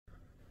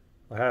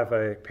I have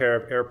a pair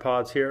of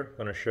AirPods here. I'm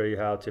going to show you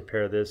how to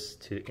pair this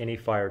to any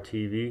Fire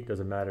TV.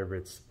 Doesn't matter if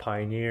it's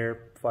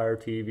Pioneer, Fire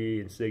TV,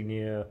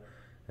 Insignia,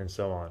 and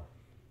so on.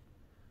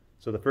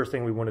 So the first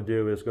thing we want to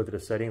do is go to the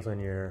settings on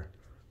your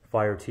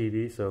Fire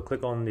TV. So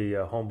click on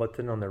the home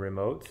button on the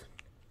remote.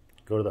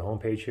 Go to the home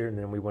page here, and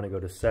then we want to go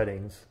to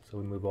settings. So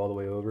we move all the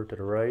way over to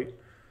the right,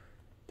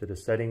 to the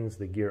settings,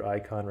 the gear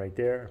icon right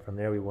there. From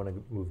there we want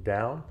to move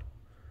down,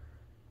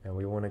 and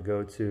we want to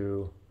go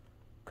to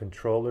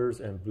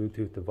controllers and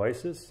Bluetooth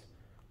devices.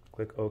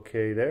 Click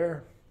OK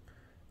there.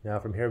 Now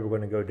from here we're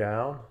going to go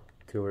down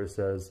to where it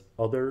says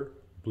other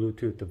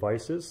Bluetooth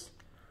devices.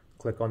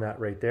 Click on that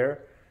right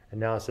there, and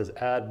now it says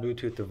add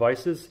Bluetooth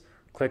devices.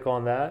 Click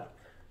on that,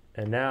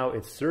 and now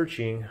it's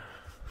searching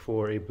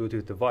for a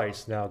Bluetooth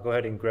device. Now go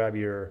ahead and grab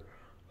your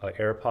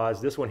AirPods.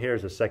 This one here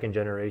is a second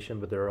generation,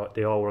 but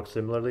they all work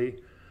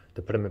similarly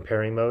to put them in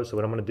pairing mode. So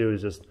what I'm going to do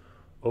is just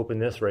open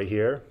this right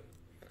here.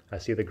 I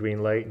see the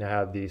green light, and I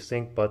have the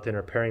sync button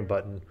or pairing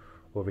button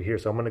over here.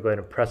 So I'm going to go ahead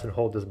and press and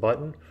hold this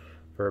button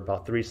for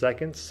about 3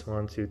 seconds.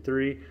 1, 2,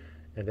 3.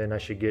 And then I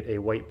should get a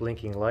white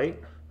blinking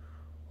light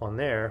on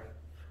there.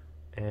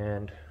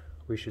 And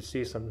we should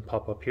see something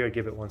pop up here.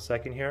 Give it 1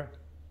 second here,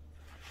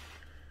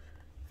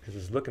 because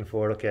it's looking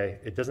for it. Okay,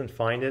 it doesn't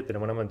find it.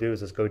 Then what I'm going to do is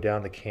just go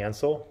down to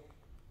cancel.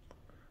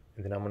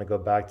 And then I'm going to go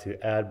back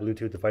to add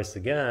Bluetooth device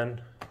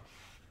again.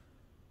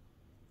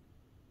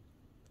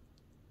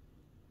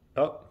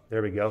 Oh,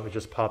 there we go. It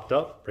just popped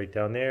up right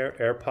down there.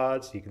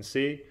 AirPods, you can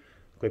see.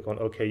 Click on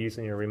OK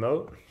using your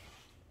remote.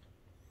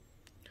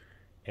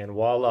 And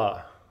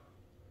voila,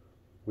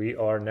 we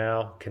are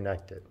now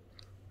connected.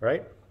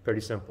 Right?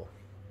 Pretty simple.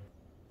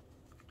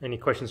 Any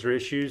questions or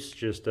issues,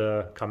 just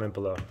comment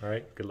below. All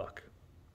right, good luck.